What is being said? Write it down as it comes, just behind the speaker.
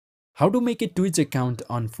How to make a Twitch account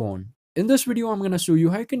on phone. In this video, I'm going to show you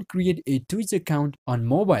how you can create a Twitch account on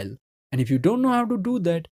mobile. And if you don't know how to do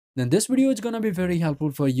that, then this video is going to be very helpful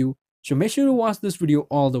for you. So make sure to watch this video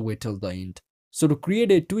all the way till the end. So to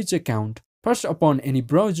create a Twitch account, first open any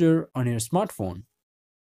browser on your smartphone.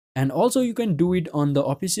 And also you can do it on the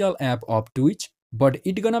official app of Twitch, but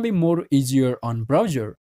it's gonna be more easier on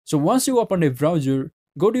browser. So once you open a browser,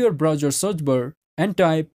 go to your browser search bar and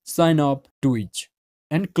type sign up Twitch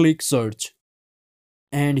and click search.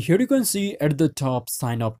 And here you can see at the top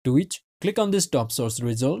sign up Twitch. Click on this top search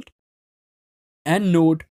result. And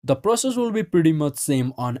note the process will be pretty much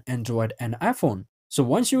same on Android and iPhone. So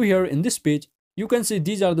once you're here in this page, you can see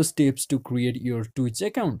these are the steps to create your Twitch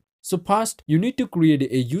account. So first, you need to create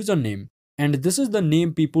a username, and this is the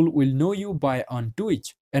name people will know you by on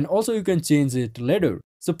Twitch, and also you can change it later.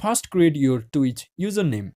 So first create your Twitch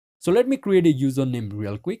username. So let me create a username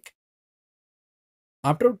real quick.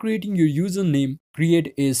 After creating your username,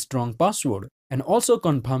 create a strong password and also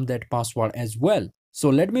confirm that password as well. So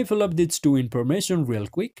let me fill up these two information real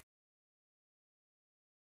quick.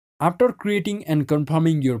 After creating and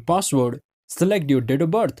confirming your password, select your date of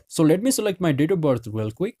birth. So let me select my date of birth real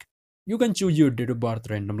quick. You can choose your date of birth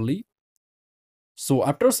randomly. So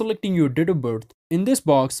after selecting your date of birth, in this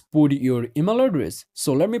box, put your email address.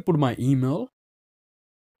 So let me put my email.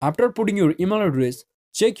 After putting your email address,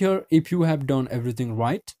 check here if you have done everything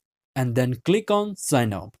right and then click on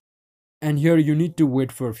sign up. And here you need to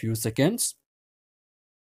wait for a few seconds.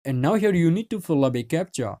 And now here you need to fill up a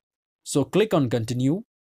CAPTCHA. So click on continue.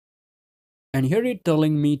 And here it's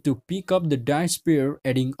telling me to pick up the dice pair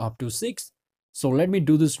adding up to 6. So let me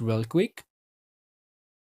do this real quick.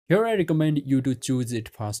 Here I recommend you to choose it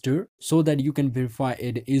faster so that you can verify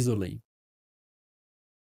it easily.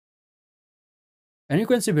 And you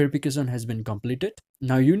can see verification has been completed.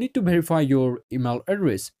 Now you need to verify your email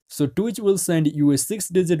address. So Twitch will send you a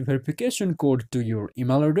 6-digit verification code to your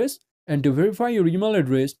email address. And to verify your email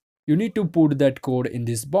address, you need to put that code in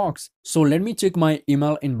this box. So let me check my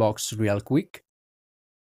email inbox real quick.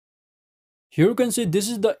 Here you can see this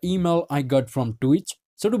is the email I got from Twitch.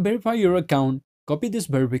 So to verify your account, copy this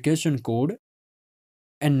verification code.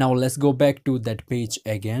 And now let's go back to that page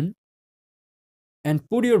again. And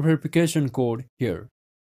put your verification code here.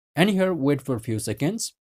 And here wait for a few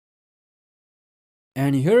seconds.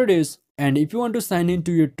 And here it is. And if you want to sign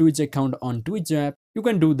into your Twitch account on Twitch app, you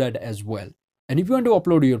can do that as well. And if you want to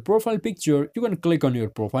upload your profile picture, you can click on your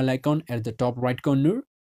profile icon at the top right corner.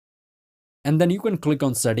 And then you can click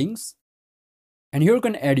on settings. And here you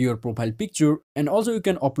can add your profile picture, and also you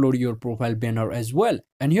can upload your profile banner as well.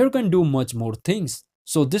 And here you can do much more things.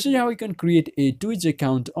 So this is how you can create a Twitch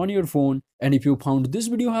account on your phone. And if you found this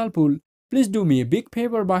video helpful, please do me a big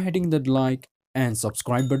favor by hitting that like and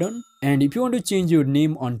subscribe button. And if you want to change your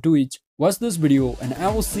name on Twitch, watch this video and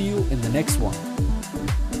I will see you in the next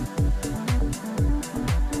one.